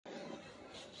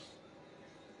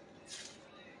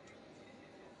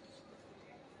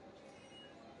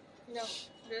দাও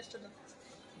ড্রেসটা দাও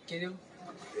কে দেব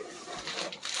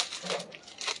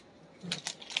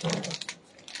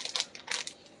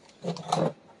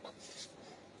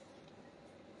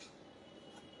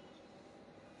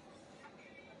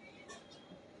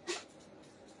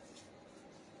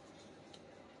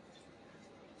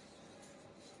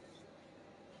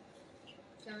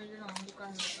আমি যেন অন্ধকার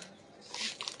না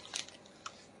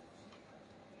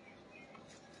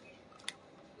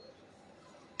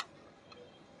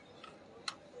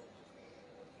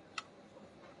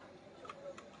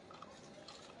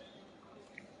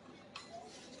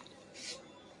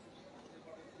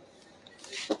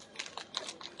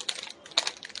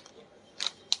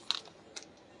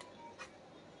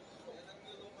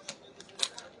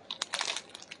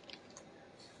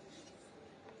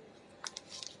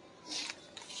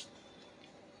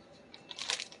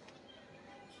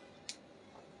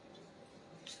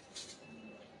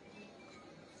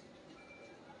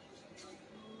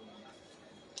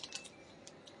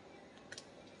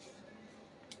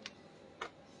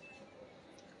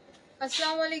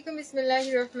আসসালামু আলাইকুম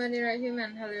বিসমিল্লাহির রহমানির রহিম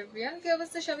এন্ড হ্যালো এভরিওয়ান কি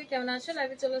অবস্থা সবাই কেমন আছেন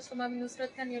লাইভে চলে আসলাম আমি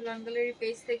নুসরাত খান নিউ লন্ডন গ্যালারি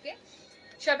পেজ থেকে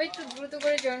সবাই একটু দ্রুত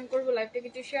করে জয়েন করব লাইভটাকে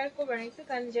একটু শেয়ার করব আর একটু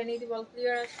কান জানিয়ে দিব অল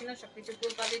ক্লিয়ার আছে না সবকিছু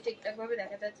পুরোপুরি ঠিকঠাক ভাবে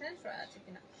দেখা যাচ্ছে আছে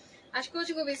কিনা আজকে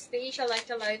হচ্ছে খুব স্পেশাল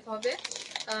একটা লাইভ হবে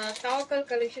তাওয়াক্কাল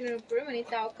কালেকশনের উপরে মানে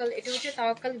তাওয়াক্কাল এটা হচ্ছে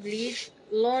তাওয়াক্কাল গ্লিজ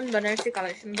লন বানারসি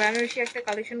কালেকশন বানারসি একটা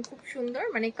কালেকশন খুব সুন্দর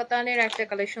মানে কাতানের একটা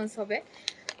কালেকশনস হবে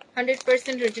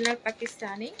 100% original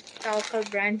Pakistani Tawakkal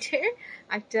ব্র্যান্ডের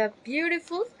একটা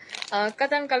বিউটিফুল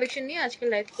কাতান কালেকশন নিয়ে আজকে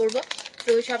লাইভ করব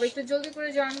তো সবাই একটু জলদি করে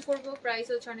জয়েন করব প্রাইস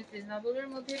হচ্ছে অনেক রিজনেবল এর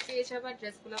মধ্যে পেয়ে যাবে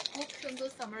ড্রেসগুলো খুব সুন্দর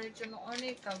সামারের জন্য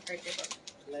অনেক কমফোর্টেবল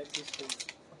লাইভ ডিসকাউন্ট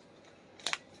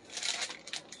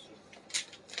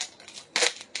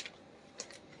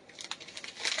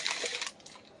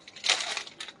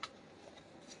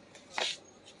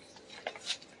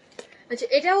আচ্ছা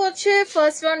এটা হচ্ছে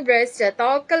ফার্স্ট ওয়ান ড্রেসটা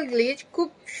তাওয়াক্কাল গ্লিজ খুব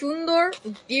সুন্দর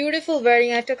বিউটিফুল ওয়্যারিং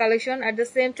একটা collection at the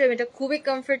same time এটা খুবই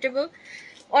কমফোর্টেবল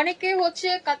অনেকে হচ্ছে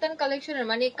কাতান কালেকশনের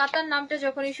মানে কাতান নামটা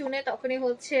যখনই শুনে তখনই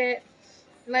হচ্ছে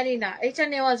মানে না এটা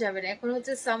নেওয়া যাবে না এখন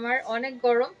হচ্ছে সামার অনেক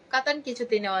গরম কাতান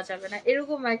কিছুতেই নেওয়া যাবে না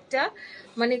এরকম একটা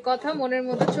মানে কথা মনের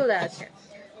মধ্যে চলে আসে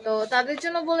তো তাদের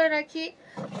জন্য বলে রাখি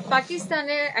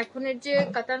পাকিস্তানের এখনের যে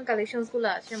কাতান কালেকশন গুলো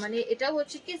আছে মানে এটা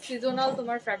হচ্ছে কি সিজনাল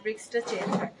তোমার ফ্যাব্রিক্সটা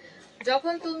চেঞ্জ হয়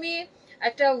যখন তুমি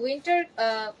একটা উইন্টার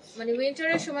মানে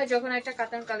উইন্টারের সময় যখন একটা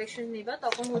কাতান কালেকশন নিবা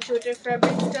তখন হচ্ছে ওটার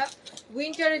ফ্যাব্রিক্সটা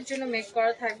উইন্টারের জন্য মেক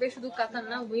করা থাকবে শুধু কাতান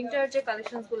না উইন্টার যে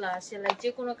কালেকশন গুলো আছে লাইক যে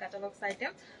কোনো ক্যাটালগস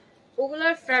আইটেম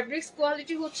ওগুলার ফ্যাব্রিক্স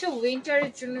কোয়ালিটি হচ্ছে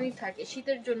উইন্টারের জন্যই থাকে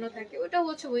শীতের জন্য থাকে ওটা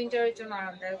হচ্ছে উইন্টারের জন্য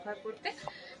আরামদায়ক হয় করতে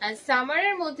এন্ড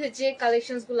সামারের মধ্যে যে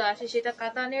কালেকশনস গুলো আসে সেটা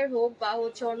কাতানের হোক বা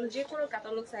হচ্ছে অন্য যে কোনো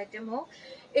ক্যাটালগস আইটেম হোক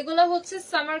এগুলো হচ্ছে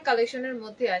সামার কালেকশনের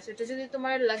মধ্যে আছে এটা যদি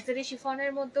তোমার লাক্সারি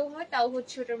শিফনের মধ্যেও হয় তাও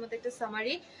হচ্ছে ওটার মধ্যে একটা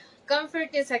সামারি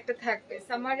কমফর্টনেস একটা থাকবে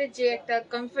সামারের যে একটা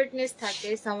কমফর্টনেস থাকে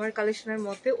সামার কালেকশনের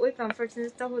মধ্যে ওই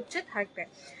কমফর্টনেসটা হচ্ছে থাকবে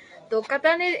তো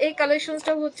কাতানের এই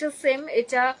কালেকশনসটা হচ্ছে সেম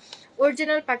এটা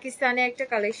অরিজিনাল পাকিস্তানি একটা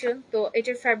কালেকশন তো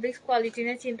এটার ফ্যাব্রিক্স কোয়ালিটি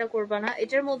নিয়ে চিন্তা করবা না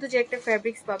এটার মধ্যে যে একটা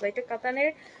ফ্যাব্রিক্স পাবা এটা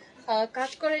কাতানের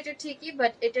কাজ করা এটা ঠিকই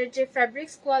বাট এটার যে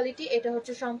ফ্যাব্রিক্স কোয়ালিটি এটা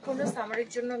হচ্ছে সম্পূর্ণ সামারের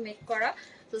জন্য মেক করা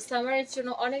তো সামারের জন্য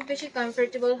অনেক বেশি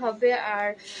কমফোর্টেবল হবে আর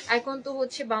এখন তো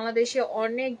হচ্ছে বাংলাদেশে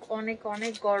অনেক অনেক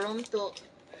অনেক গরম তো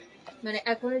মানে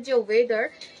এখনের যে ওয়েদার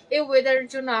এই ওয়েদারের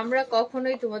জন্য আমরা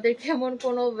কখনোই তোমাদেরকে এমন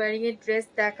কোনো ওয়ারিং এর ড্রেস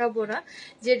দেখাবো না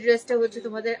যে ড্রেসটা হচ্ছে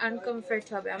তোমাদের আনকমফর্ট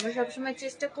হবে আমরা সবসময়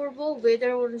চেষ্টা করব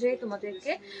ওয়েদার অনুযায়ী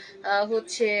তোমাদেরকে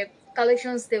হচ্ছে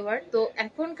কালেকশনস দেওয়ার তো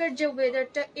এখনকার যে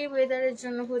ওয়েদারটা এই ওয়েদারের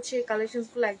জন্য হচ্ছে কালেকশনস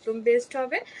গুলো একদম বেস্ট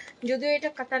হবে যদিও এটা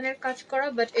কাতানের কাজ করা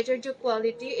বাট এটার যে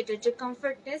কোয়ালিটি এটার যে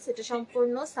কমফর্টনেস এটা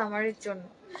সম্পূর্ণ সামারের জন্য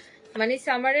মানে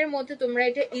সামারের মধ্যে তোমরা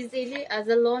এটা easily as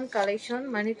a loan collection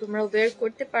মানে তোমরা ওয়্যার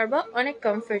করতে পারবা অনেক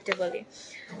কমফোর্টেবলি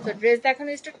তো ড্রেস দেখানো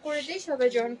স্টার্ট করে দিই সবাই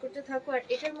জয়েন করতে থাকো আর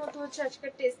এটার মধ্যে হচ্ছে আজকে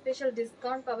একটা স্পেশাল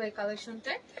ডিসকাউন্ট পাবে এই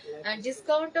কালেকশনটায় আর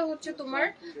ডিসকাউন্টটা হচ্ছে তোমার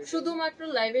শুধুমাত্র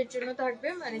লাইভের জন্য থাকবে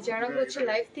মানে যারা হচ্ছে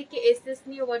লাইভ থেকে এসএস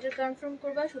নিয়ে অর্ডার কনফার্ম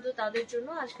করবা শুধু তাদের জন্য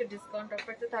আজকে ডিসকাউন্ট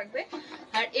অফারটা থাকবে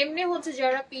আর এমনি হচ্ছে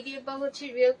যারা পিডিএফ বা হচ্ছে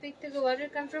রিয়েল পিক থেকে অর্ডার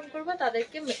কনফার্ম করবা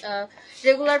তাদেরকে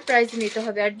রেগুলার প্রাইস নিতে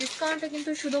হবে আর ডিসকাউন্টটা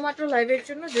কিন্তু শুধুমাত্র লাইভের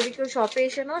জন্য যদি কেউ শপে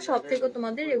এসে নাও শপ থেকে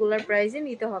তোমাদের রেগুলার প্রাইসে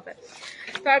নিতে হবে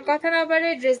তো আর কথা না বাড়ে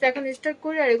ড্রেস এখন স্টার্ট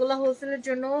করি আর এগুলো হোলসেলের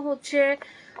জন্য হচ্ছে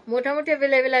মোটামুটি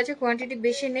অ্যাভেলেবেল আছে কোয়ান্টিটি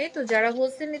বেশি নেই তো যারা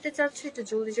হোলসেল নিতে চাচ্ছ একটু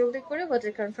জলদি জলদি করে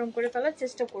অর্ডার কনফার্ম করে ফেলার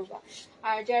চেষ্টা করবা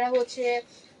আর যারা হচ্ছে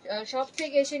শপ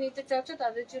থেকে এসে নিতে চাচ্ছ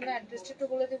তাদের জন্য অ্যাড্রেসটা একটু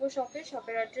বলে দেবো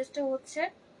শপের অ্যাড্রেসটা হচ্ছে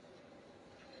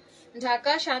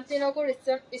Dhaka Shantinagar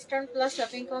eastern plus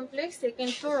shopping complex,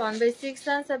 second floor, 1/6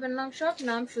 and 7 নং শপ,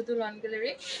 নাম শুধু লন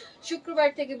গ্যালারি। শুক্রবার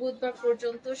থেকে বুধবার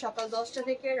পর্যন্ত সকাল 10টা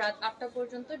থেকে রাত 8টা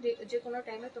পর্যন্ত যে কোনো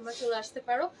টাইমে তোমরা চলে আসতে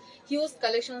পারো। হিউজ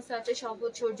কালেকশন আছে, সব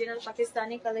হচ্ছে অরিজিনাল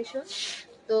পাকিস্তানি কালেকশন।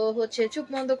 তো হচ্ছে চুপ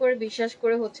বন্ধ করে বিশ্বাস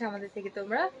করে হচ্ছে আমাদের থেকে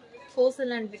তোমরা হোলসেল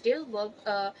অ্যান্ড রিটেল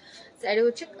সাইডে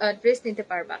হচ্ছে ড্রেস নিতে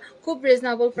পারবা। খুব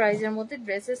রিজনেবল প্রাইসের মধ্যে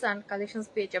ড্রেসেস অ্যান্ড কালেকশন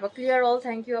পেয়ে যাবা। ক্লিয়ার অল,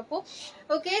 থ্যাংক ইউ আপু।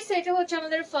 ওকে, সো এটা হচ্ছে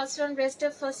আমাদের ফার্স্ট রাউন্ড ড্রেসটা।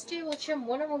 ফার্স্টে হচ্ছে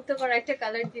মনে মুগ্ধ করা একটা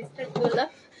কালার দিয়ে স্টার্ট করলাম।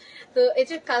 তো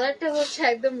এটার কালারটা হচ্ছে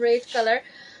একদম রেড কালার।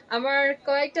 আমার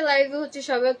কয়েকটা লাইভে হচ্ছে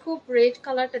সবাই খুব রেড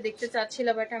কালারটা দেখতে চাচ্ছিল,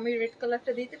 বাট আমি রেড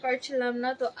কালারটা দিতে পারছিলাম না।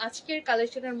 তো আজকের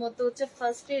কালেকশনের মধ্যে হচ্ছে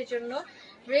ফার্স্টে এর জন্য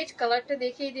রেড কালারটা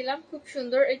দেখিয়ে দিলাম। খুব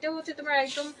সুন্দর। এটা হচ্ছে তোমার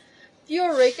একদম পিওর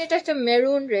রেড, এটা একটা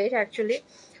মেরুন রেড অ্যাকচুয়ালি,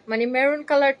 মানে মেরুন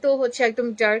কালার তো হচ্ছে একদম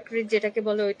ডার্ক রেড যেটাকে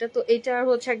বলে ওইটা। তো এটা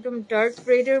হচ্ছে একদম ডার্ক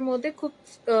রেড এর মধ্যে খুব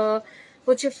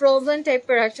হচ্ছে ফ্রোজেন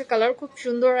টাইপের একটা কালার, খুব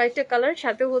সুন্দর একটা কালার।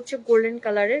 সাথে হচ্ছে গোল্ডেন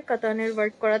কালারের কাতানের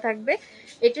ওয়ার্ক করা থাকবে।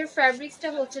 এটার ফ্যাব্রিক্সটা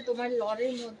হচ্ছে তোমার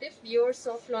লনের মধ্যে, পিওর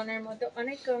সফট লনের মধ্যে,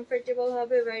 অনেক কমফোর্টেবল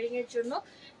হবে ওয়ারিং এর জন্য।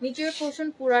 নিচের পোর্শন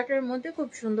পুরাটার মধ্যে খুব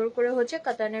সুন্দর করে হচ্ছে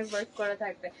কাতানের ওয়ার্ক করা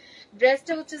থাকবে।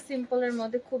 ড্রেসটা হচ্ছে সিম্পলের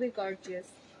মধ্যে খুবই গর্জিয়াস।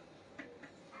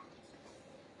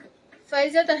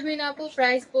 ফাইজা তাহমিনা আপু,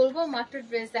 প্রাইস বলবো মাত্র।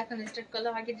 ড্রেস এখন স্টার্ট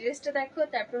করলাম, আগে ড্রেসটা দেখো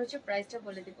তারপর হচ্ছে প্রাইসটা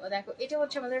বলে দিব। দেখো এটা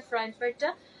হচ্ছে আমাদের ফ্রন্ট পার্টটা।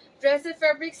 ড্রেসের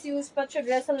ফ্যাব্রিক্স ইউজ পাচ্ছ।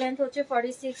 ড্রেসের লেন্থ হচ্ছে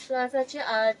 46 প্লাস আছে,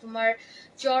 আর তোমার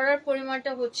চড়ার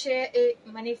পরিমাণটা হচ্ছে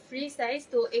মানে ফ্রি সাইজ।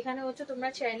 তো এখানে হচ্ছে তোমরা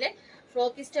চাইলে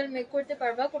ফ্রক স্টাইল মেক করতে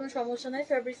পারবা, কোনো সমস্যা নাই।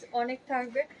 ফ্যাব্রিক্স অনেক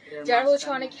থাকবে। যারা হচ্ছে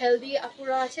অনেক হেলদি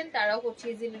আপুরা আছেন তারাও হচ্ছে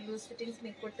ইজিলি লুজ ফিটিংস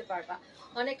মেক করতে পারবা।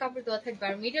 অনেক কাপড় দেওয়া থাকবে।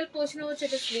 আর মিডল পোর্শনে হচ্ছে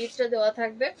এটা স্লিভসটা দেওয়া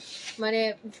থাকবে, মানে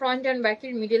ফ্রন্ট অ্যান্ড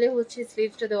ব্যাকের মিডলে হচ্ছে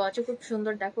স্লিভসটা দেওয়া আছে। খুব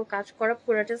সুন্দর দেখো কাজ করা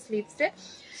পুরোটা স্লিভসে।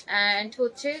 অ্যান্ড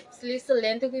হচ্ছে স্লিভসের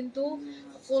লেন্থও কিন্তু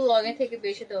ফুল লং থেকে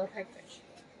বেশি দেওয়া থাকবে।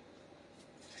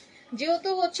 যেহেতু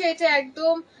হচ্ছে এটা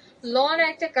একদম লন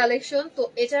একটা কালেকশন, তো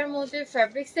এটার মধ্যে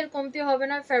ফ্যাব্রিক্স এর কমতি হবে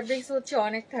না, ফ্যাব্রিক্স হচ্ছে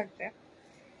অনেক থাকবে।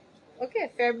 ওকে,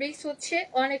 ফ্যাব্রিক্স হচ্ছে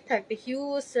অনেক থাকবে,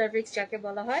 হিউজ ফ্যাব্রিক্স যাকে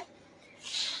বলা হয়।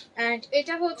 এন্ড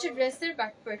এটা হচ্ছে ড্রেসের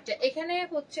ব্যাক পার্টটা। এখানে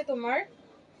হচ্ছে তোমার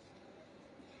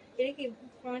এটা কি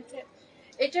ফ্রন্টে,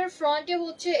 এটার ফ্রন্টে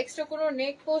হচ্ছে এক্সট্রা কোনো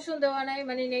নেক পোর্শন দেওয়া নাই,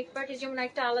 মানে নেক পার্টে যেমন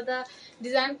একটা আলাদা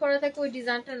ডিজাইন করা থাকে ওই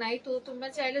ডিজাইনটা নাই। তো তোমরা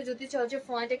চাইলে যদি চাও যে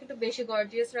ফ্রন্টটা একটু বেশি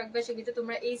গর্জিয়াস রাখবে সেক্ষেত্রে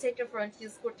তোমরা এই সাইডটা ফ্রন্ট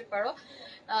ইউজ করতে পারো।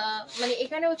 মানে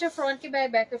এখানে হচ্ছে ফ্রন্ট কি বাই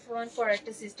ব্যাকে ফ্রন্ট করার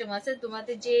একটা সিস্টেম আছে।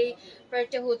 তোমাদের যে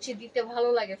পার্টটা হচ্ছে দিতে ভালো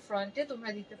লাগে ফ্রন্টে তোমরা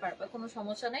দিতে পারবে, কোনো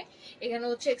সমস্যা নাই। এখানে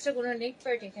হচ্ছে এক্সট্রা কোনো নেক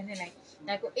পার্ট এখানে নাই।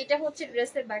 দেখো এটা হচ্ছে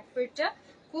ড্রেসের ব্যাক পার্টটা,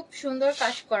 খুব সুন্দর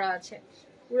কাজ করা আছে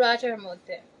পুরো আটার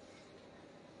মধ্যে।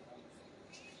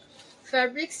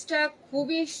 ফ্যাব্রিক্সটা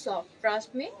খুবই সফট,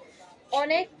 ট্রাস্ট মি,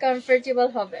 অনেক কমফোর্টেবল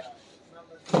হবে।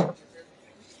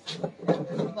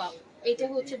 ওয়াও, এটা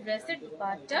হচ্ছে ড্রেসের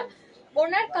দুপাট্টা।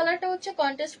 ওনার কালারটা হচ্ছে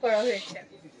কন্ট্রাস্ট করা হয়েছে,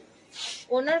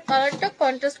 ওনার কালারটা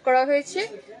কন্ট্রাস্ট করা হয়েছে।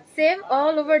 সেম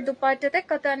অল ওভার দুপাট্টাতে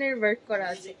কাতানের ওয়ার্ক করা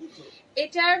আছে।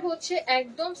 এটার হচ্ছে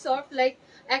একদম সফট, লাইক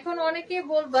এখন অনেকে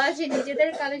বলবা যে নিজেদের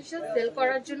কালেকশন সেল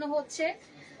করার জন্য হচ্ছে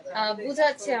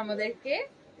বুঝাচ্ছে আমাদেরকে।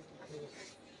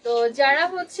 তো যারা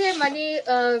হচ্ছে মানে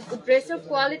ড্রেসের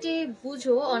কোয়ালিটি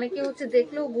বুঝো, অনেকে হচ্ছে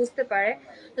দেখলেও বুঝতে পারে।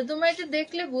 তো তোমরা এটা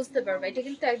দেখলে বুঝতে পারবে এটা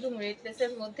কিন্তু একদম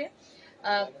রেডলেসের মধ্যে।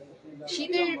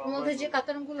 শীতের মধ্যে যে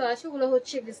কাতানগুলো আছে ওগুলো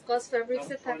হচ্ছে ভিসকস ফ্যাব্রিক্স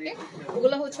এর থাকে,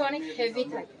 ওগুলো হচ্ছে অনেক হেভি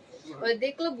থাকে,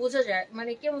 দেখলে বোঝা যায়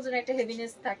মানে কেমন যেন একটা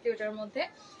হেভিনেস থাকে ওটার মধ্যে,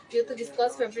 যেহেতু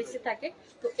ভিসকস ফ্যাব্রিক্স এ থাকে।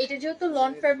 তো এটা যেহেতু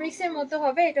লন ফ্যাব্রিক্স এর মধ্যে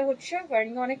হবে, এটা হচ্ছে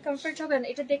ওয়ারিং অনেক কমফর্ট হবে না।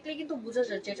 এটা দেখলে কিন্তু বোঝা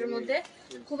যাচ্ছে এটার মধ্যে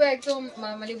খুব একদম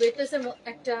মানে ওয়েটলেস এর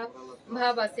একটা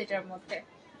ভাব আছে এটার মধ্যে,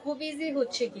 খুব ইজি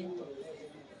হচ্ছে কিন্তু।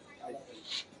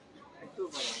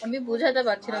 আমি বোঝাতে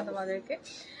পারছি না তোমাদেরকে।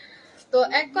 তো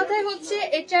এক কথায় হচ্ছে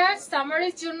এটা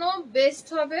সামারের জন্য বেস্ট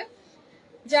হবে।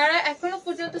 যারা এখনো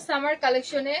পর্যন্ত সামার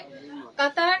কালেকশনে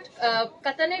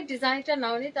কাতানের ডিজাইনটা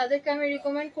নাওনি তাদেরকে আমি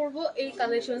রিকমেন্ড করব এই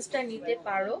কালেকশনসটা নিতে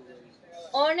পারো।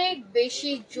 অনেক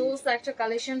বেশি জোস একটা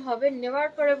কালেকশন হবে, নেওয়ার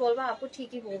পরে বলবা আপু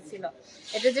ঠিকই বলছিল,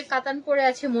 এটা যে কাতান পরে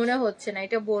আছে মনে হচ্ছে না,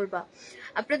 এটা বলবা।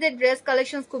 আপনাদের ড্রেস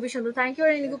কালেকশন খুবই সুন্দর, থ্যাংক ইউ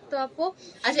গুপ্ত আপু।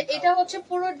 আচ্ছা, এটা হচ্ছে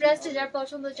পুরো ড্রেসটা যার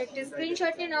পছন্দ হচ্ছে একটা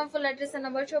স্ক্রিনশট নিয়ে নাম, ফুল অ্যাড্রেস আর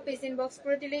নাম্বার সব পিস ইনবক্স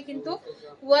করে দিলেই কিন্তু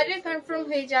ওয়ার্ডের কনফার্ম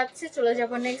হয়ে যাচ্ছে। চলে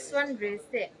যাবো নেক্সট ওয়ান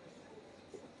ড্রেসে।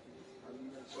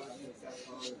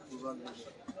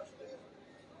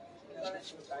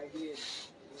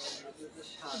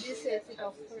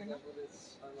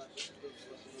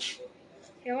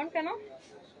 কেমন কেন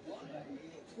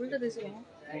উল্টো দিছো কেন?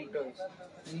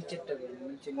 নিচেরটা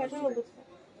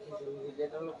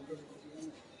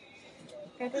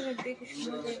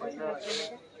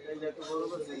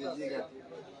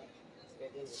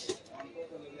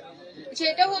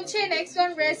সেটা হচ্ছে নেক্সট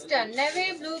ওয়ান ড্রেসটা নেভি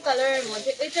ব্লু কালারের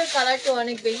মধ্যে, এটার কালারটা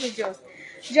অনেক বেশি জোস।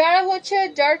 যারা হচ্ছে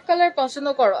ডার্ক কালার পছন্দ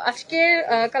করো, আজকের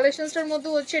কালেকশনসটার মধ্যে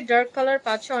হচ্ছে ডার্ক কালার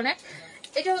পাচ্ছ অনেক।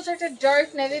 এটা হচ্ছে একটা ডার্ক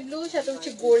নেভি ব্লু, সাথে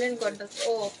হচ্ছে গোল্ডেন কন্ট্রাস্ট।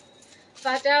 ও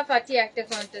ফাটাফাটি একটা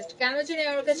কন্টেস্ট, কেন জানি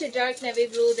আমার কাছে ডার্ক নেভি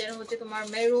ব্লু, দেন হচ্ছে তোমার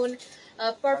মেরুন,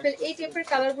 পার্পল, এই টাইপের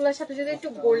কালার গুলোর সাথে যদি একটু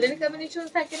গোল্ডেন কম্বিনেশন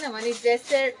থাকে না, মানে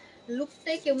ড্রেসের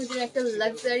লুকটাই কেমন যেন একটা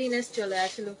লাক্সারিনেস চলে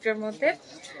আসে লুকটার মধ্যে।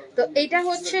 তো এটা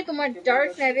হচ্ছে তোমার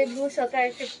ডার্ক নেভি ব্লুর সাথে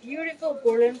একটা বিউটিফুল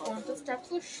গোল্ডেন কন্ট্রাস্ট,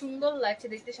 খুব সুন্দর লাগছে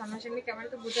দেখতে। সামনাসামনি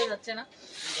ক্যামেরাতে বোঝা যাচ্ছে না,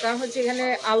 কারণ হচ্ছে এখানে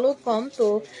আলো কম, তো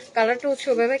কালারটা হচ্ছে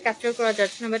ওভাবে ক্যাপচার করা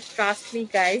যাচ্ছে না, বাট ট্রাস্ট মি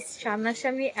গাইস,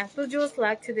 সামনাসামনি এত জোস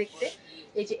লাগছে দেখতে।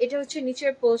 এই যে এটা হচ্ছে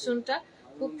নিচের পোর্শনটা,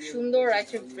 খুব সুন্দর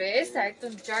একটা ড্রেস,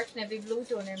 একদম ডার্ক নেভি ব্লু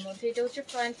টোনের মধ্যে। এটা হচ্ছে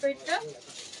ফ্রন্ট পার্টটা।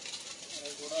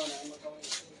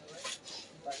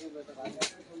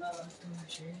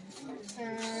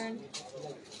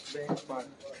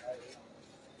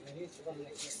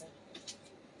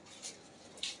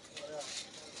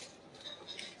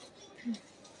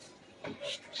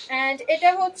 এন্ড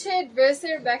এটা হচ্ছে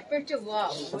ড্রেসের ব্যাক পার্টটা।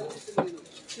 ওয়াও,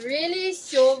 রিয়েলি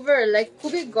সোভার, লাইক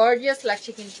খুবই গর্জিয়াস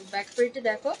লাগছে। কিন্তু ব্যাক পার্টটা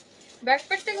দেখো, ব্যাক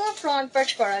পার্টটাকে ফ্রন্ট পার্ট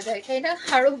করা যায়, তাই না?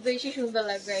 আরো বেশি সুন্দর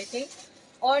লাগবে আই থিঙ্ক।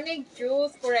 অনেক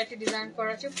জোস করে একটা ডিজাইন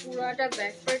করা আছে, পুরোটা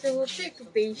ব্যাক পার্টে হচ্ছে একটু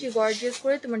বেশি গর্জিয়াস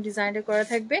করে তোমার ডিজাইনটা করা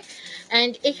থাকবে।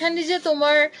 এন্ড এখানে যে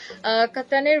তোমার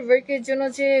কাতানের ওয়ার্কের জন্য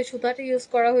যে সুতাটা ইউজ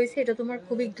করা হয়েছে, এটা তোমার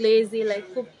খুবই গ্লেজি, লাইক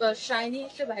খুব শাইনি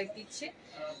একটা ভাইব দিচ্ছে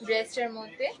ড্রেসটার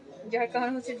মধ্যে, যার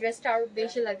কারণে হচ্ছে ড্রেসটা আরো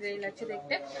বেশি লাক্সারি লাগছে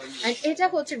দেখতে। এন্ড এটা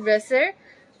হচ্ছে ড্রেসের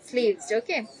sleeves.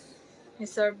 Okay,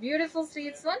 it's R beautiful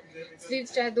sleeves one.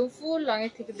 স্লিভসটা একদম ফুল লং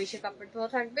এর থেকে বেশি কাপড় ধোয়া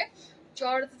থাকবে।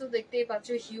 চড়তে তো দেখতেই পাচ্ছ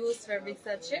হিউজ ফ্যাব্রিক্স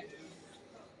আছে।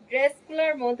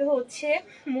 ড্রেসগুলোর মধ্যে হচ্ছে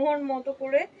মন মতো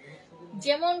করে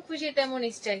যেমন খুশি তেমন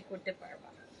স্টাইল করতে পারবা,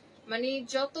 মানে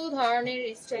যত ধরনের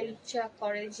স্টাইল ইচ্ছা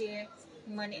করে, যে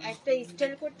মানে একটা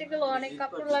স্টাইল করতে গেলে অনেক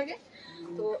কাপড় লাগে,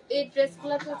 তো এই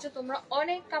ড্রেসগুলোতে হচ্ছে তোমরা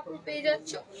অনেক কাপড় পেয়ে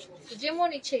যাচ্ছ, যেমন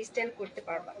ইচ্ছে স্টাইল করতে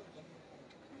পারবা,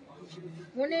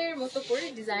 মনের মতো করে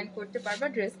ডিজাইন করতে পারবা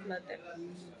ড্রেসগুলোতে।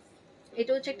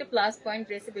 এটা হচ্ছে একটা প্লাস পয়েন্ট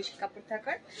ড্রেসে বেশি কাপড়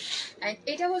থাকার। এন্ড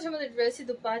এটা হচ্ছে আমাদের ড্রেসের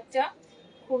দুপাট্টা,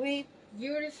 খুবই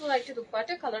বিউটিফুল একটা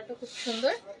দুপাট্টা, কালারটা খুব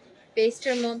সুন্দর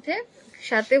পেস্টের মধ্যে।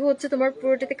 সাথে হচ্ছে তোমার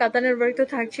পুরোটাতে কাতানের ওয়ার্ক তো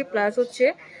থাকছে, প্লাস হচ্ছে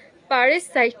পাড়ের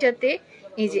সাইডটাতে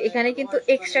এই যে এখানে কিন্তু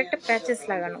এক্সট্রা একটা প্যাচেস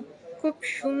লাগানো, খুব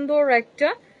সুন্দর একটা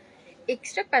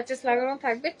এক্সট্রা প্যাচেস লাগানো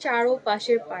থাকবে চারো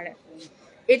পাশের পাড়ে।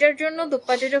 এটার জন্য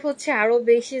দোপাট্টাটা হচ্ছে আরো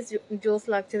বেশি জোস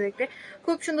লাগছে দেখতে,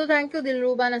 খুব সুন্দর। থ্যাংক ইউ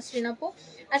দিলরুবা নাসরিন আপু।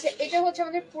 আচ্ছা, এটা হচ্ছে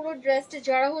আমাদের পুরো ড্রেসটা,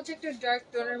 যারা হচ্ছে একটু ডার্ক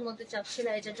টোনের মধ্যে চাচ্ছিল,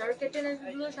 এটা ডার্ক টোনের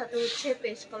গুলোর সাথে হচ্ছে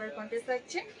পেস্ট কালার কন্ট্রাস্ট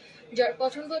থাকছে, যার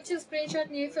পছন্দ হচ্ছে স্ক্রিনশট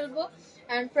নিয়ে ফেলবো।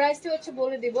 এন্ড প্রাইসটা হচ্ছে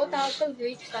বলে দিব, তাওয়াক্কাল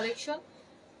glitch collection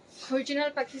original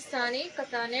Pakistani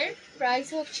কাতানের price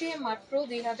হচ্ছে মাত্র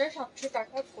 2700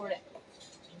 টাকা করে।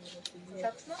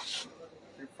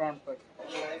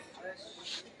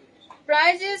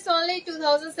 প্রাইস ইজ অনলি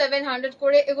 2700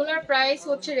 করে। এগুলোর প্রাইস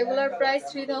হচ্ছে রেগুলার প্রাইস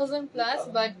 3000 প্লাস,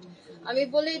 বাট আমি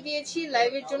বলে দিয়েছি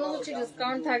লাইভের জন্য হচ্ছে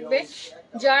ডিসকাউন্ট থাকবে।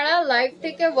 যারা লাইভ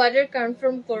থেকে অর্ডার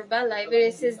কনফার্ম করবা লাইভের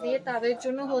এসএস দিয়ে, তাদের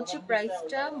জন্য হচ্ছে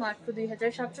প্রাইসটা মাত্র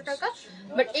 2700 টাকা,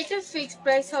 বাট এটা ফিক্সড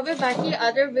প্রাইস হবে। বাকি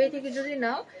আদার ওয়ে থেকে যদি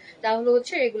নাও তাহলে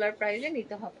হচ্ছে রেগুলার প্রাইসে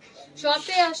নিতে হবে।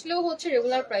 শপে আসলেও হচ্ছে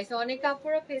রেগুলার প্রাইস। অনেক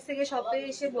কাপড়রা ফেস থেকে শপে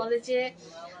এসে বলে যে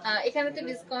এখানে তো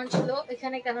ডিসকাউন্ট ছিল,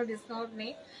 এখানে কেন ডিসকাউন্ট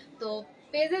নেই। তো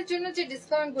পেজের জন্য যে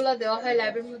ডিসকাউন্ট গুলো দেওয়া হয়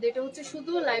লাইভের মধ্যে, এটা হচ্ছে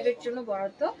শুধু লাইভের জন্য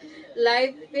বরাদ্দ।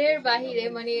 লাইভের বাহিরে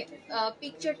মানে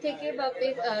পিকচার থেকে বা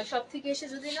সব থেকে এসে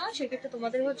যদি নাও, সেক্ষেত্রে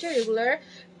তোমাদের হচ্ছে রেগুলার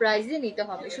প্রাইসে নিতে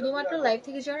হবে। শুধুমাত্র লাইভ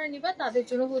থেকে যারা নিবা তাদের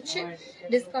জন্য হচ্ছে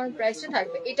ডিসকাউন্ট প্রাইসটা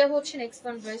থাকবে। এটা হচ্ছে নেক্সট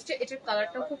ওয়ান ড্রেসটা, এটার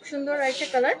কালারটা খুব সুন্দর একটা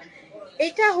কালার।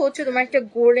 এটা হচ্ছে তোমার একটা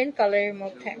গোল্ডেন কালারের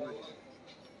মধ্যে,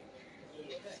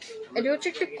 এটা হচ্ছে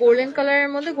একটা গোল্ডেন কালারের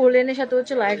মধ্যে, গোল্ডেনের সাথে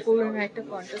হচ্ছে লাইট গোল্ডেন একটা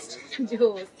কন্ট্রাস্ট।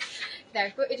 জোস।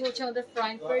 দেখো, এটা হচ্ছে আমাদের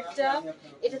ফ্রন্ট পার্টটা,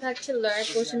 এটা থাকছে লয়ার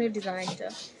পোর্শনের ডিজাইনটা।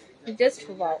 জাস্ট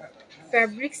ওয়াও,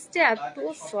 ফ্যাব্রিক্সটা এত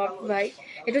সফট ভাই,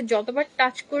 এটা যতবার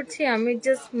টাচ করছি আমি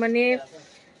জাস্ট মানে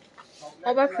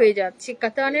অবাক হয়ে যাচ্ছি।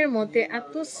 কাতানের মধ্যে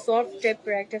এত সফট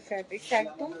টাইপের একটা ফ্যাব্রিক্স,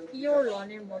 একদম পিওর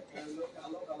লনের মধ্যে।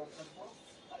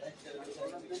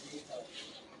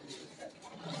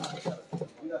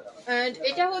 এন্ড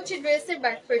এটা হচ্ছে ড্রেসের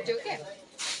ব্যাক পার্ট। ওকে,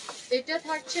 এটা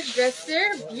থাকছে ড্রেসের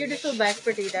বিউটিফুল ব্যাক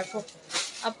পার্ট। দেখো,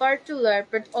 আপার টু লোয়ার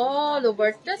পার্ট অল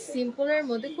ওভারটা সিম্পলের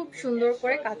মধ্যে খুব সুন্দর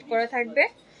করে কাট করা থাকবে।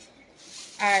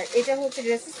 আর এটা হচ্ছে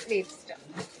ড্রেসের স্লিভসটা,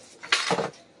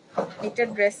 এটা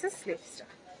ড্রেসের স্লিভসটা।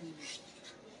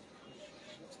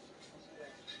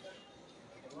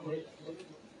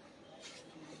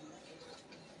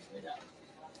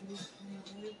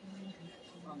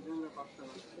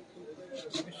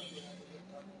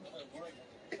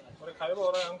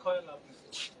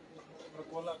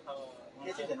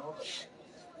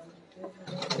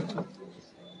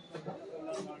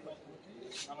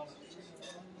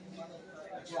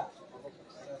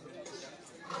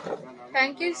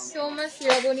 Thank you so much,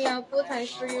 Yaboni Apu.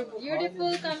 Thanks for your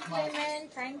beautiful compliment.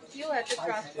 Thank you এত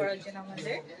ট্রাস্ট করার জন্য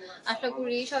আমাদের। আশা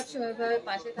করি সবসময় ভাবে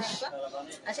পাশে থাকবা।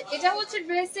 আচ্ছা, এটা হচ্ছে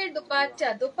ড্রেসের দোপাট্টা।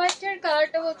 দোপাট্টার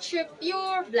কালারটা হচ্ছে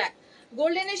পিওর ব্ল্যাক।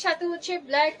 গোল্ডেনের সাথে হচ্ছে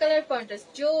ব্ল্যাক কালার কন্ট্রাস্ট,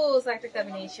 জোস একটা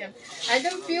কম্বিনেশন।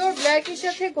 একদম পিওর ব্ল্যাক এর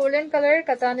সাথে গোল্ডেন কালারের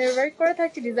কাতানের ওয়ার্ক করা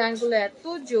থাকছে, ডিজাইন গুলো এত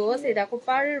জোস। এই দেখো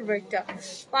পাড়ের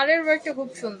ওয়ার্কটা খুব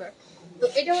সুন্দর। তো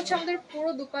এটা হচ্ছে আমাদের পুরো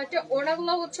দুপাট্টা।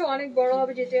 ওড়নাগুলো হচ্ছে অনেক বড়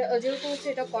হবে, যেহেতু হচ্ছে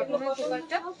এটা কটনের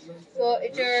দুপাট্টা। তো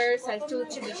এটার সাইজটা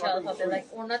হচ্ছে বিশাল হবে, লাইক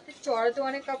ওড়নাতে চড়াতে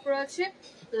অনেক কাপড় আছে,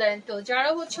 লেন্থও। যারা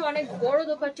হচ্ছে অনেক বড়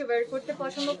দোপাট্টা বের করতে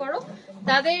পছন্দ করো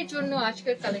তাদের জন্য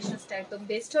আজকের কালেকশনটা একদম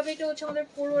বেস্ট হবে। এটা হচ্ছে আমাদের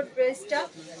পুরো ড্রেসটা।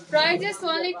 প্রাইস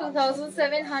অনলি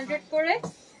 2700 করে।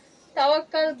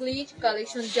 তাওয়াক্কাল গ্লিচ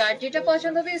কালেকশন, যার যেটা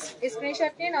পছন্দ হবে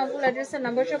স্ক্রিনশট নিয়ে নামফুল অ্যাড্রেসের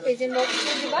নাম্বার সব পেজ ইনবক্স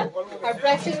করে দিবা। আর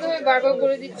প্রাইসিং তো আমি বারবার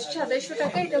বলে দিচ্ছি, 2700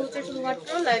 টাকা। এটা হচ্ছে শুধুমাত্র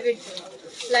লাইভের জন্য।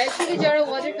 লাইভ থেকে যারা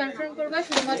ওয়ার্ডার কনফার্ম করবা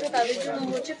শুধুমাত্র তাদের জন্য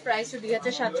হচ্ছে প্রাইস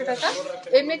 2700 টাকা।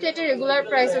 এমনিতে এটা রেগুলার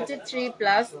প্রাইস হচ্ছে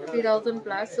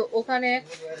 3000+। তো ওখানে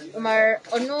তোমার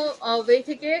অন্য ওয়ে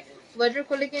থেকে ওয়ার্ডার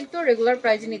করলে কিন্তু রেগুলার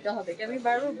প্রাইসে নিতে হবে, এটা আমি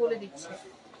বারবার বলে দিচ্ছি।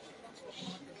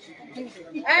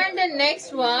 And the next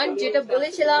one যেটা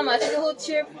বলেছিলাম আজকে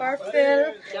হচ্ছে পার্পল,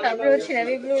 তারপরে হচ্ছে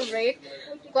নেভি ব্লু, রেড,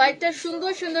 কয়েকটা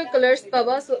সুন্দর সুন্দর কালার্স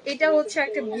পাবা। সো এটা হচ্ছে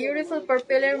একটা বিউটিফুল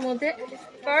পার্পলের মধ্যে,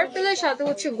 পার্পলের সাথে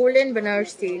হচ্ছে golden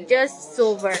Banarasi, just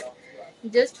sober,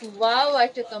 just wow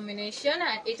একটা কম্বিনেশন।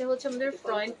 এন্ড এটা হচ্ছে আমাদের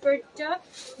ফ্রন্ট পার্টটা।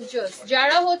 জাস্ট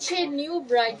যারা হচ্ছে নিউ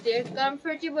ব্রাইডদের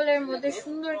কমফোর্টেবল এর মধ্যে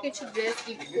সুন্দর কিছু ড্রেস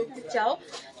গিফট করতে চাও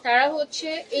তারা হচ্ছে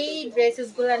এই ড্রেসেস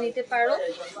গুলা নিতে পারো।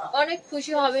 অনেক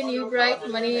খুশি হবে নিউ ব্রাইড,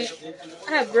 মানে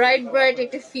হ্যাঁ ব্রাইড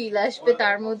একটা ফিল আসবে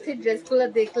তার মধ্যে ড্রেসগুলো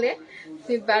দেখলে।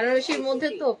 বেনারসির মধ্যে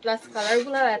তো প্লাস কালার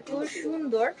গুলো এত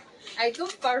সুন্দর, একদম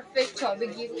পারফেক্ট হবে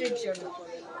গিফটের জন্য,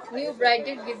 নিউ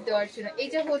ব্রাইডের গিফট দেওয়ার জন্য।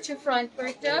 এটা হচ্ছে ফ্রন্ট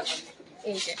পার্টটা,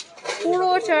 এই যে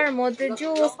পুরোটার মধ্যে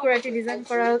জোস করে একটা ডিজাইন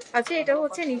করা আছে। এটা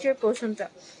হচ্ছে নিচের পোর্শনটা।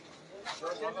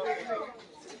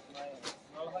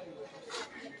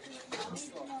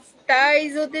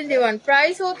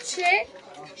 প্রাইস হচ্ছে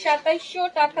 2700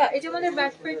 টাকা। এটা আমাদের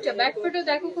ব্যাক প্যাটও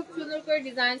দেখো খুব সুন্দর করে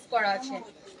ডিজাইন করা আছে।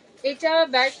 এটা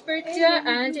ব্যাক প্যাটটা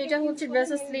এন্ড এটা হচ্ছে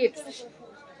ড্রেসের স্লিভস।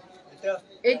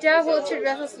 এটা হচ্ছে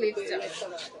ড্রেসের স্লিভসটা।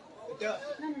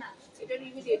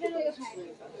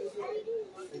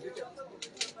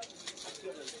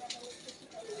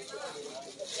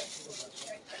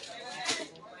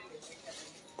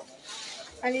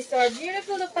 And it's our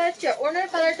beautiful departure. ওনার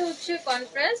কালারটা হচ্ছে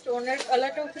কন্ট্রাস্ট, ওনার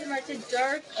কালারটা হচ্ছে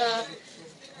ডার্ক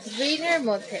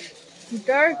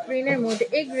গ্রিনের মধ্যে,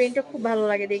 এই গ্রিনটা খুব ভালো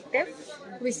লাগে দেখতে,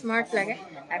 খুবই স্মার্ট লাগে।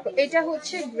 এখন এটা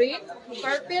হচ্ছে গ্রিন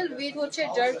পার্পল উইথ হচ্ছে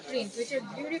dark green, which is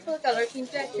beautiful colour,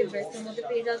 কিন্তু একটা ড্রেসের মধ্যে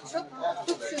পেয়ে যাচ্ছ।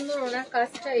 খুব সুন্দর ওনার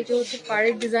কাজটা। এটা হচ্ছে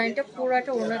পাড়ের ডিজাইনটা,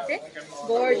 পুরাটা ওনাতে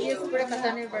গর্জিয়াস করে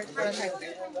কাতানের ওয়ার্ক করা থাকবে।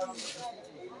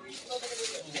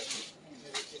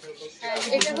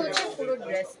 এটা হচ্ছে পুরো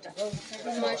ড্রেসটা,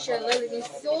 মাশাআল্লাহ লুকিং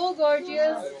সো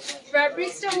গর্জিয়াস।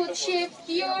 ফ্যাব্রিক্সটা হচ্ছে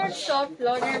পিওর সফট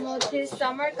লনের মধ্যে,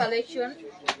 সামার কালেকশন,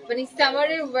 মানে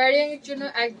সামারের ওয়্যারিং এর জন্য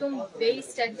একদম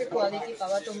বেস্ট একটা কোয়ালিটি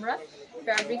পাবা তোমরা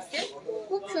ফ্যাব্রিক্সে।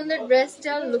 খুব সুন্দর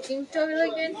ড্রেসটা, লুকিংটাও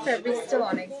এলিগেন্ট, ফ্যাব্রিক্সটাও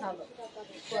অনেক ভালো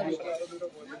quality.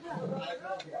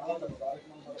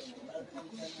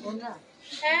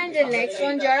 And the next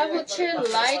one যারা হচ্ছে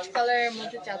লাইট কালারের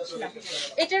মধ্যে চাচ্ছিলাম,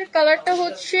 এটার কালারটা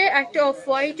হচ্ছে একটা অফ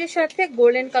হোয়াইটের সাথে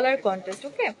গোল্ডেন কালার কন্ট্রাস্ট।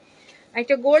 ওকে,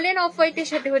 একটা গোল্ডেন অফ হোয়াইটের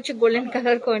সাথে হচ্ছে golden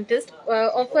colour contrast.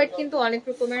 Off white কিন্তু অনেক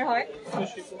রকমের হয়,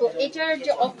 তো এটার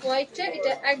যে অফ হোয়াইটটা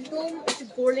এটা একদম একটু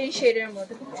গোল্ডেন শেডের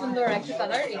মধ্যে, খুব সুন্দর একটা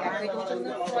কালার। এটা হচ্ছে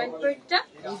ফ্রন্ট পার্টটা,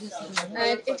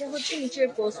 আর এটা হচ্ছে নিচের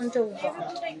পোর্শনটা,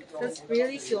 জাস্ট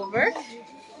রিয়েলি সিলভার।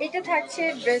 এটা থাকছে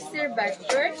ড্রেসের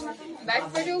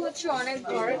ব্যাকপ্যাটেও হচ্ছে অনেক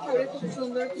বড় করে খুব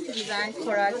সুন্দর কিছু ডিজাইন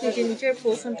করা আছে, যে নিচের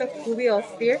পোর্শনটা খুবই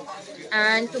অস্থির।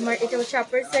 অ্যান্ড তোমার এটা হচ্ছে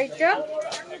আপার সাইডটা,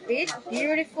 ইটস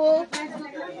বিউটিফুল।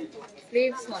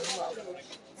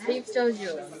 স্লিভসটাও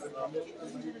জোস।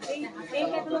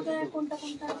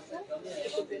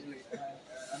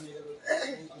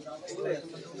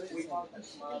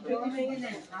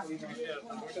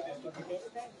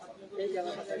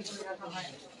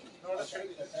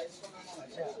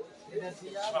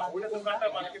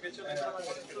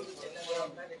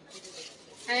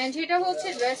 এন্ড এটা হচ্ছে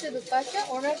ড্রেসের দুপাশে,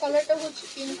 ওনার কালারটা হচ্ছে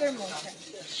পিঙ্কের মধ্যে,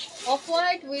 অফ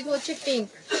হোয়াইট উইথ হচ্ছে পিঙ্ক,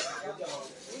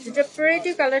 যেটা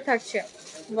প্রিটি কালার থাকছে।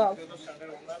 ওয়াও,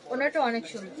 ওনাটা অনেক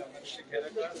সুন্দর।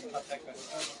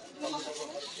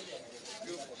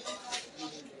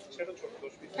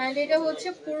 এন্ড এটা হচ্ছে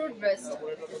পুরো dress,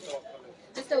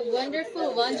 just a wonderful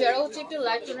one. যারা হচ্ছে একটু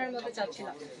লাইট টোনের মধ্যে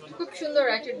চাচ্ছিলাম, খুব সুন্দর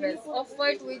একটা ড্রেস, অফ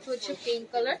হোয়াইট উইথ হচ্ছে পিঙ্ক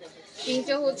কালার।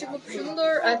 পিঙ্কটা হচ্ছে খুব সুন্দর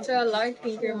একটা লাইট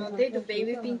পিঙ্কের মধ্যে, একটু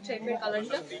বেবি পিঙ্ক টাইপের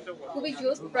কালারটা, খুবই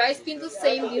জোস। প্রাইস কিন্তু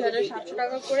সেম 2700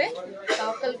 টাকা করে।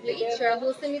 তাওয়াক্কাল গ্লিচ, যারা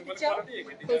হোলসেল নিতে চাও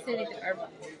হোলসেল নিতে পারবা।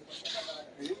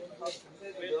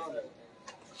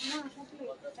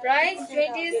 প্রাইস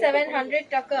 2700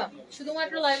 টাকা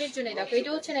শুধুমাত্র লাইভের জন্য। দেখো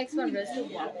এটা হচ্ছে নেক্সট ওয়ান ড্রেস,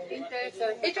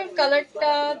 এটার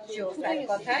কালারটা জোস, এক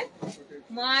কথায়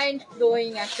মাইন্ড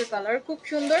ব্লোয়িং একটা কালার, খুব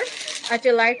সুন্দর একটা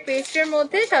লাইট পেস্টের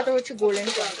মধ্যে, সাথে হচ্ছে গোল্ডেন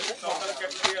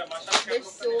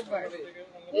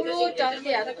পুরোটাতে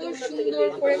এত সুন্দর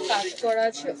করে কাজ করা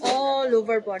আছে অল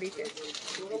ওভার বডিতে।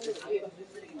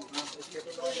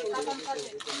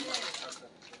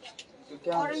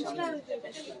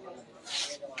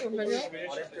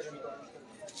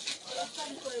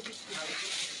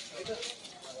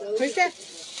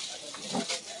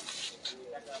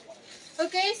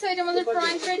 ওকে, সো এটা আমাদের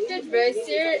ফ্রন্ট প্রিন্টেড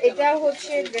ড্রেসের, এটা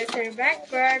হচ্ছে ড্রেসের ব্যাক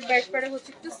পার্ট। ব্যাক পার্টে হচ্ছে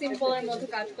একটু সিম্পলের মধ্যে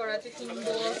কাজ করা আছে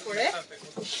সুন্দর করে।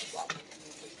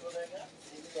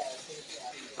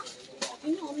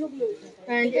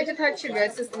 এন্ড এটা থাকছে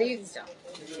ড্রেসের স্লিভসটা,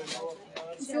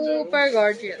 সুপার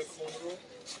গর্জিয়াস।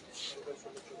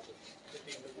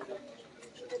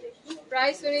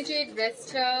 প্রাইস অনুযায়ী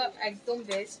ড্রেসটা একদম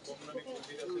বেস্ট,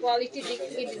 কোয়ালিটির দিক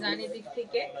থেকে, ডিজাইনের দিক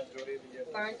থেকে।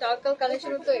 কারণ তাওয়াক্কাল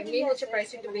কালেকশন তো এমনি হচ্ছে প্রাইস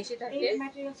একটু বেশি থাকে,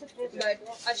 বাট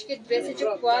আজকে ড্রেসের যে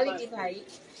কোয়ালিটি ভাই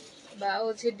বা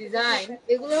হচ্ছে ডিজাইন,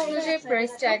 এগুলো অনুযায়ী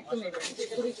প্রাইসটা একদম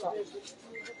খুবই কম।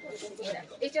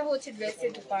 এটা হচ্ছে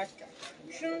ড্রেসের পার্টটা,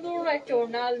 সুন্দর একটা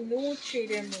ওড়নাল নুড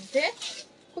শেডের মধ্যে,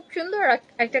 খুব সুন্দর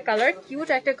একটা কালার, কিউট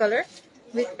একটা কালার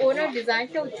উইথ ওনার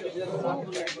ডিজাইনটাও।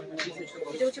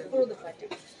 এটা হচ্ছে পুরো দোপাট্টা,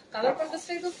 কালার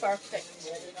কন্ট্রাস্টটা একদম পারফেক্ট।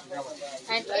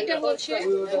 এন্ড এটা হচ্ছে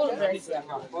ফুল ড্রেসটা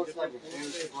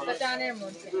কাতানের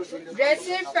মধ্যে।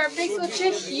 ড্রেসের ফ্যাব্রিক্স হচ্ছে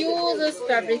হিউজ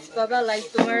ফ্যাব্রিক্স বাবা, লাইক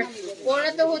তোমার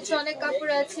ওড়নাতে হচ্ছে অনেক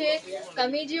কাপড় আছে,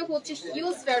 কামিজেও হচ্ছে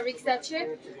হিউজ ফ্যাব্রিক্স আছে,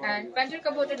 এন্ড প্যান্টের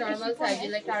কাপড়টা নর্মাল সাইজে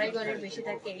লাইক আড়াই গজের বেশি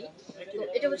থাকে। তো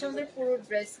এটা হচ্ছে আমাদের পুরো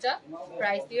ড্রেসটা,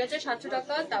 প্রাইস 2700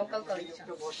 টাকা, তাওয়াক্কাল কালেকশন।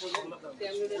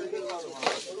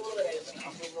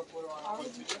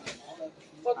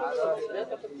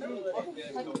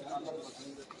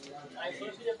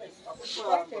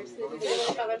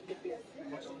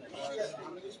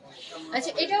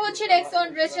 আচ্ছা, এটা হচ্ছে next one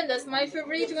dress, and that's my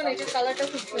favourite one. এটা কালারটা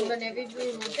খুব সুন্দর নেভি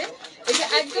ব্লুর মধ্যে, এটা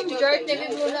একদম ডার্ক নেভি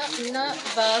ব্লু না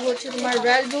বা হচ্ছে তোমার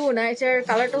রেড ব্লু না, এটার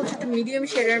কালারটা হচ্ছে একটু মিডিয়াম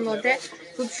শেডের মধ্যে,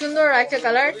 খুব সুন্দর একটা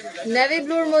কালার নেভি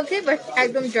ব্লুর মধ্যে, বাট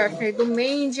একদম ডার্ক না, একদম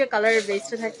মেইন যে কালারের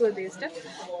বেসটা থাকবে ওই বেসটা।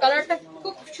 কালারটা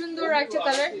খুব সুন্দর একটা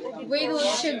কালার উইথ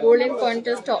হচ্ছে গোল্ডেন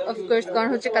কন্ট্রাস্ট, অফকোর্স, কারণ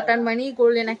হচ্ছে কাতান মানি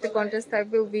গোল্ডেন একটা কন্ট্রাস্ট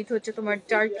থাকবে উইথ হচ্ছে তোমার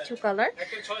ডার্ক কিছু কালার।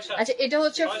 আচ্ছা, এটা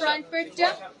হচ্ছে ফ্রন্ট পেজটা,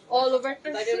 অল ওভারটা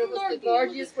সুন্দর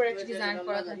গর্জিয়াস করে একটা ডিজাইন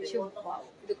করা থাকছে।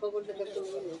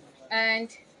 এন্ড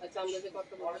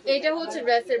এটা হচ্ছে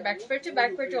ড্রেসের ব্যাক পার্ট,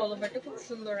 ব্যাক পার্টে অল ওভারটা খুব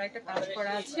সুন্দর একটা কাজ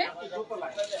করা আছে।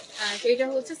 এন্ড এটা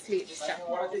হচ্ছে স্লিভসটা,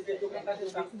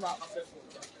 ওয়াও।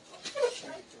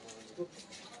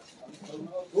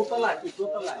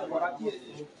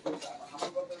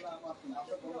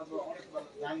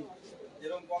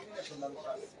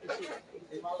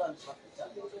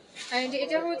 এন্ড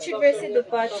এটা হচ্ছে ড্রেসের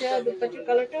দুপাট্টা, দুপাট্টার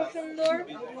কালারটাও সুন্দর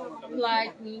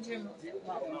লাইট নিটের মধ্যে,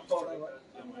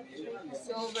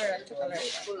 সোবার একটা কালার।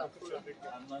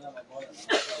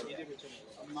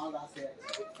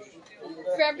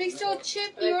 ফ্যাব্রিক্সটা হচ্ছে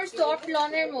পিওর সফট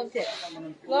লনের মধ্যে,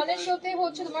 লনের সাথে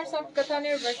হচ্ছে তোমার সফট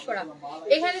কাতানের ওয়ার্ক করা।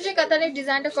 এখানে যে কাতানের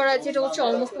ডিজাইনটা করা আছে এটা হচ্ছে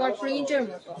অলমোস্ট তোমার প্রিন্টের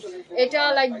মতো, এটা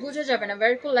লাইক বোঝা যাবে না,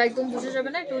 ভেরি কুল, একদম বোঝা যাবে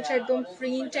না, এটা হচ্ছে একদম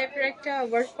প্রিন্ট টাইপের একটা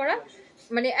ওয়ার্ক করা,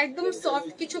 মানে একদম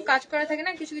সফট কিছু কাজ করা থাকে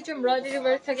না, কিছু কিছু এমব্রয়ডারি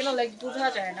ওয়ার্ক থাকে না, লাইক বোঝা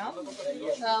যায় না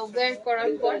ওয়্যার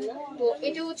করার পর। তো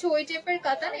এটা হচ্ছে ওই টাইপের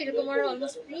কাতান, এটা তোমার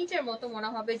অলমোস্ট প্রিন্টের মতো মনে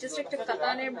হবে, জাস্ট একটা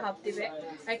কাতানের ভাব দিবে,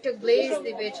 একটা গ্লেজ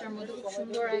দিবে, এটার মধ্যে খুব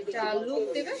সুন্দর একটা লুক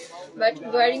দিবে, বাট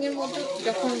ওয়ারিং এর মধ্যে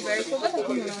যখন ওয়্যার করবে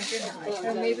তখন মনে হচ্ছে না এটা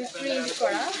মেবি প্রিন্ট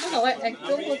করা, আবার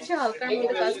একদম হচ্ছে হালকার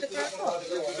মধ্যে কাজটা করা,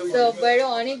 তো ওয়্যারে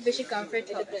অনেক বেশি কমফর্ট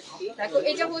হবে। দেখো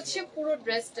এটা হচ্ছে পুরো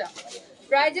ড্রেসটা,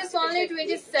 price is only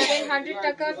 2700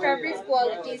 টাকা। Fabric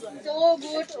quality so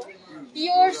good,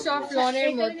 pure soft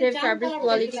লনের মধ্যে ফ্যাব্রিক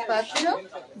কোয়ালিটি পাচ্ছ,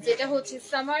 যেটা হচ্ছে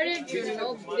সামারের জন্য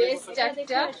বেস্ট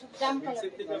একটা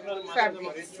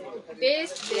ফ্যাব্রিক,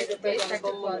 বেস্ট বেস্ট বেস্ট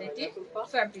একটা কোয়ালিটি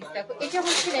ফ্যাব্রিক। দেখো এটা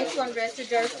হচ্ছে নেক্সট ওয়ান ড্রেস,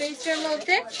 ডার্ক পেস্টের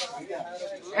মধ্যে,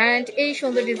 এন্ড এই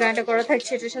সুন্দর ডিজাইনটা করা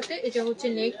থাকছে এটার সাথে। এটা হচ্ছে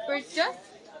নেক পার্টটা,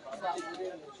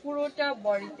 পুরোটা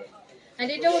বডিতে। এন্ড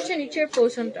এটা হচ্ছে নিচের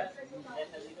পোরশনটা,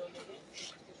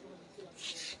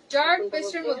 ডার্ক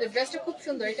পেস্টের মধ্যে। ড্রেসটা খুব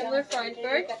সুন্দর। এটা আমাদের ফ্রন্ট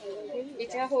পার্ট,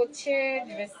 এটা হচ্ছে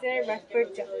ড্রেসের ব্যাক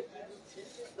পার্টটা,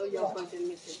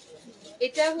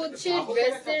 এটা হচ্ছে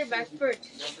ড্রেসের ব্যাক পার্ট।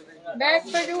 ব্যাক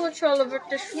পার্টে হচ্ছে অল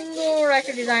ওভারটা সুন্দর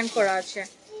একটা ডিজাইন করা আছে।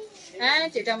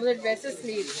 এন্ড এটা আমাদের ড্রেসের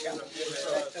স্লিভসটা।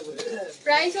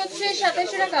 প্রাইস হচ্ছে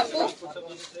 2700 টাকা আপু,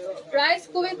 প্রাইস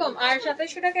খুবই কম। আর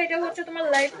 2700 টাকা এটা হচ্ছে তোমার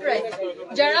লাইভ প্রাইস।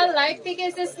 যারা লাইভ থেকে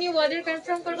এসএস নিউ অর্ডার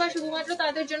কনফার্ম করবা শুধুমাত্র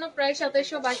তাদের জন্য প্রাইস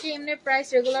 2700, বাকি এমনি প্রাইস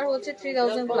রেগুলার হচ্ছে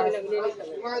 3000 প্লাস।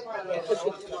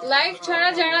 লাইভ ছাড়া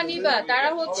যারা নিবা তারা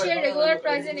হচ্ছে রেগুলার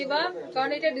প্রাইসে নিবা, কারণ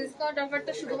এটা ডিসকাউন্ট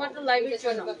অফারটা শুধুমাত্র লাইভের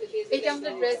জন্য। এটা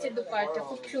আমাদের ড্রেসের দুপাট্টা,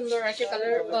 খুব সুন্দর একটা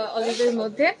কালার অলিভের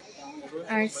মধ্যে,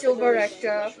 আর সিলভার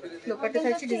একটা দোপাট্টা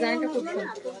থাকছে। ডিজাইনটা খুব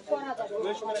সুন্দর।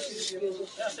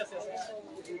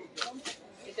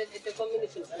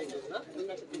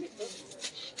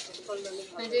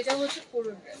 এটা হচ্ছে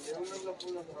পুরো ড্রেস।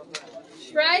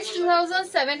 প্রাইস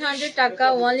 2700 টাকা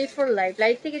অনলি ফর লাইভ।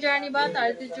 লাইভ থেকে যারা নিবা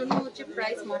তাদের জন্য হচ্ছে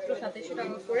প্রাইস মাত্র 2700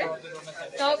 টাকা করে।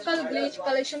 তাওয়াক্কাল গ্লিচ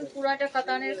কালেকশন, পুরাটা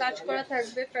কাতানের কাজ করা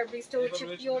থাকবে। ফ্যাব্রিক্সটা হচ্ছে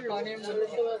পিওর লনের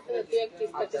মধ্যে।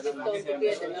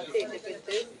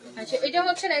 আচ্ছা, এটা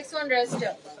হচ্ছে নেক্সট ওয়ান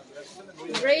ড্রেসটা,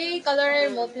 গ্রে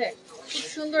কালারের মধ্যে, খুব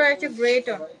সুন্দর একটা গ্রে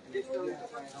টোন।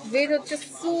 গ্রে হচ্ছে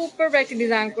সুপার একটা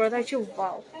ডিজাইন করা থাকছে।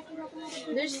 Wow,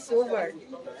 this super.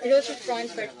 এটা হচ্ছে ফ্রন্ট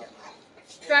পার্টটা।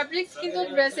 ফ্যাব্রিক্স কিন্তু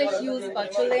ড্রেসে হিউজ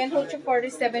পাচ্ছ, লেন্থ হচ্ছে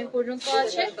 47 পর্যন্ত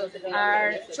আছে, আর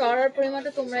চড়ার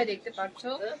পরিমাণটা তোমরা দেখতে পাচ্ছ।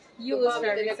 হিউজ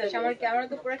ফ্যাব্রিক্স আছে, আমার ক্যামেরা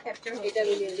তো পুরো ক্যাপচার হচ্ছে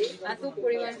এত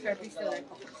পরিমাণ ফ্যাব্রিক্স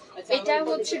দেখো। এটা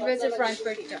হচ্ছে ড্রেসের ফ্রন্ট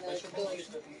পার্টটা।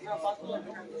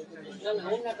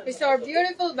 It's our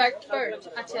beautiful back part.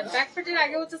 আচ্ছা, ব্যাক পার্টের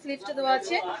আগে হচ্ছে স্লিভসটা দেওয়া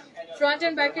আছে, ফ্রন্ট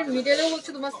এন্ড ব্যাক এর মিডলেও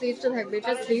হচ্ছে তোমার স্লিভসটা থাকবে।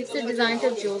 এটা স্লিভসের ডিজাইনটা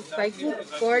জোস ভাই, খুব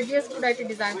গর্জিয়াস পুরো একটা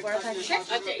ডিজাইন করা থাকছে।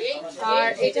 আর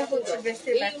এটা হচ্ছে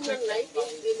ড্রেসের ব্যাক পার্ট।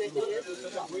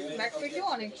 ব্যাক পার্টও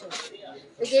অনেক জোস।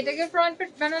 এটাকে ফ্রন্ট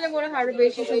পার্ট বানালে মনে হয় আরো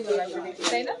বেশি সুন্দর লাগবে দেখতে,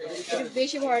 তাই না? একটু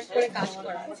বেশি ভরাট করে কাজ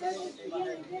করা আছে।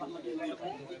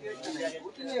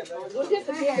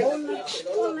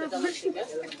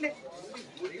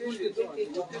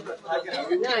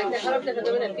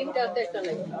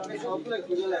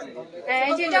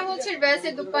 যেটা হচ্ছে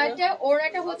ড্রেসের দুপাট্টা,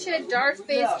 ওড়নাটা হচ্ছে ডার্ক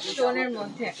পেস্ট টোনের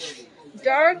মধ্যে,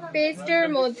 ডার্ক পেস্টের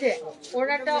মধ্যে।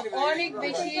 ওড়নাটা অনেক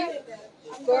বেশি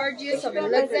গর্জিয়াস হবে,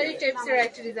 লাক্সারি টাইপস এর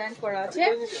একটা ডিজাইন করা আছে।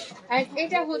 এন্ড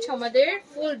এটা হচ্ছে আমাদের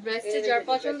ফুল ড্রেসটা। যার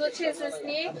পছন্দ হচ্ছে এসএস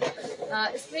নিয়ে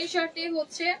স্ক্রিনশটে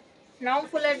হচ্ছে নাম,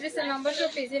 ফুল অ্যাড্রেস আর নাম্বার সব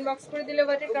পেজ ইনবক্স করে দিলে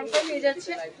অর্ডার কনফার্ম হয়ে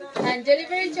যাচ্ছে। এন্ড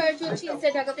ডেলিভারি চার্জ হচ্ছে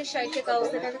ইনসাইড ঢাকাতে 60 টাকা,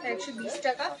 আউটসাইড ঢাকাতে 120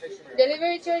 টাকা।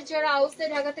 ডেলিভারি চার্জ যারা আউটসাইড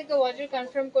ঢাকা থেকে অর্ডার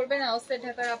কনফার্ম করবেন, আউটসাইড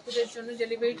ঢাকার আপুদের জন্য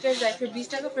ডেলিভারি চার্জ 120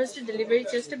 টাকা। ফার্স্ট ডেলিভারি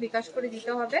চার্জটা বিকাশ করে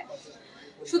দিতে হবে,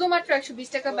 শুধুমাত্র 120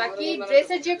 টাকা। বাকি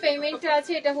ড্রেসের যে পেমেন্টটা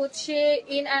আছে এটা হচ্ছে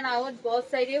ইন অ্যান্ড আউট বথ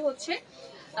সাইডে হচ্ছে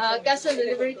ক্যাশ অন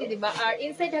ডেলিভারিতে দিবা। আর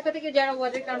ইনসাইড ঢাকা থেকে যারা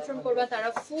অর্ডার কনফার্ম করবা তারা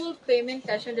ফুল পেমেন্ট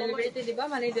ক্যাশ অন ডেলিভারিতে দিবা,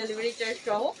 মানে ডেলিভারি চার্জ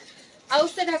সহ।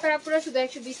 আউটসাইড ঢাকার আপুরা শুধু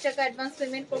 120 টাকা অ্যাডভান্স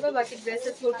পেমেন্ট করবে, বাকি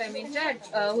ড্রেসের ফুল পেমেন্টটা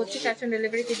হচ্ছে ক্যাশ অন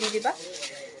ডেলিভারিতে দিয়ে দিবা।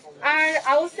 আর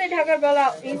আউটসাইড ঢাকার বলো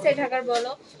ইনসাইড ঢাকার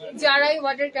বলো, যারাই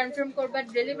অর্ডার কনফার্ম করবা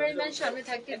ডেলিভারি ম্যান সামনে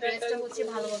থাকতে ড্রেসটা হচ্ছে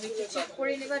ভালোভাবে একটু চেক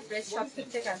করে নিবা, ড্রেস সব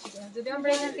ঠিকঠাক আছে কিনা। যদি আমরা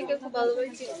এখান থেকে খুব ভালোভাবে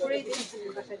চেক করে দিই,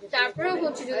 তারপরেও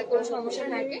হচ্ছে যদি কোনো সমস্যা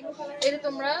থাকে এটা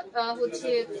তোমরা হচ্ছে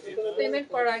পেমেন্ট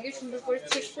করার আগে সুন্দর করে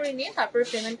চেক করে নিয়ে তারপরে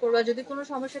পেমেন্ট করবা। যদি কোনো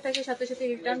সমস্যা থাকে সাথে সাথে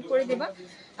রিটার্ন করে দিবা,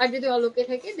 আর যদি অলোকে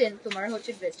থাকে দেন তোমার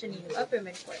হচ্ছে ড্রেসটা নিয়ে নেবা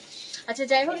পেমেন্ট করে। আচ্ছা,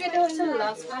 যাই হোক, এটা হচ্ছে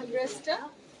লাস্ট ওয়ান ড্রেসটা।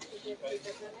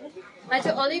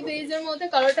 আচ্ছা, অলিভ বেজের মধ্যে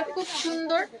কালারটা খুব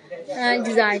সুন্দর,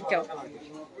 ডিজাইনটা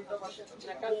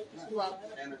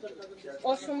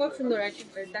অসম্ভব সুন্দর একটা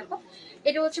ড্রেস। দেখো,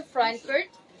 এটা হচ্ছে ফ্রন্ট পার্ট,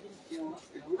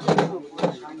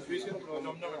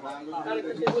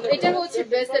 এটা হচ্ছে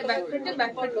ড্রেসের ব্যাক পার্টে।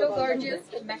 ব্যাক পার্টটাও গর্জিয়াস,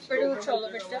 ব্যাক পার্টে হচ্ছে অল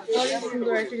ওভারটা অনেক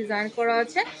সুন্দর একটা ডিজাইন করা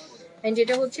আছে। এন্ড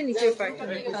এটা হচ্ছে নিচের পার্ট,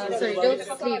 সরি এটা হচ্ছে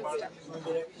স্লিভসটা।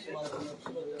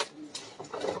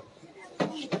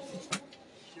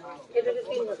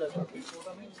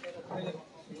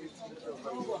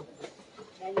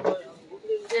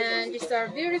 And it's our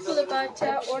beautiful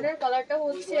dupatta. Order কালারটা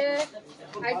হচ্ছে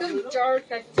একদম ডার্ক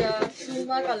একটা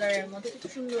সুমা কালারের মধ্যে,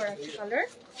 খুব সুন্দর একটা কালার।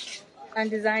 And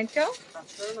ডিজাইনটা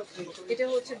এটা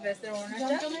হচ্ছে ড্রেসের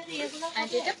ওড়নাটা, and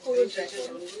এটা পুরো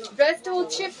ড্রেসটা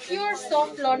হচ্ছে পিওর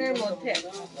সফট লনের মধ্যে।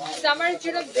 সামারের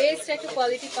জন্য বেস্ট একটা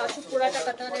কোয়ালিটি পাচ্ছ, পুরাটা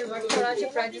কাতানের ওয়ার্ক করা আছে।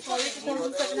 প্রাইস অনলি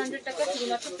 2700 টাকা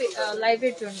শুধুমাত্র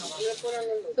লাইভের জন্য।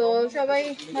 তো সবাই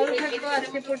ভালো থাকবো,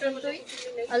 আজকে পর্যন্তই।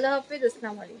 আল্লাহ হাফেজ,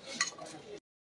 আসসালামু আলাইকুম।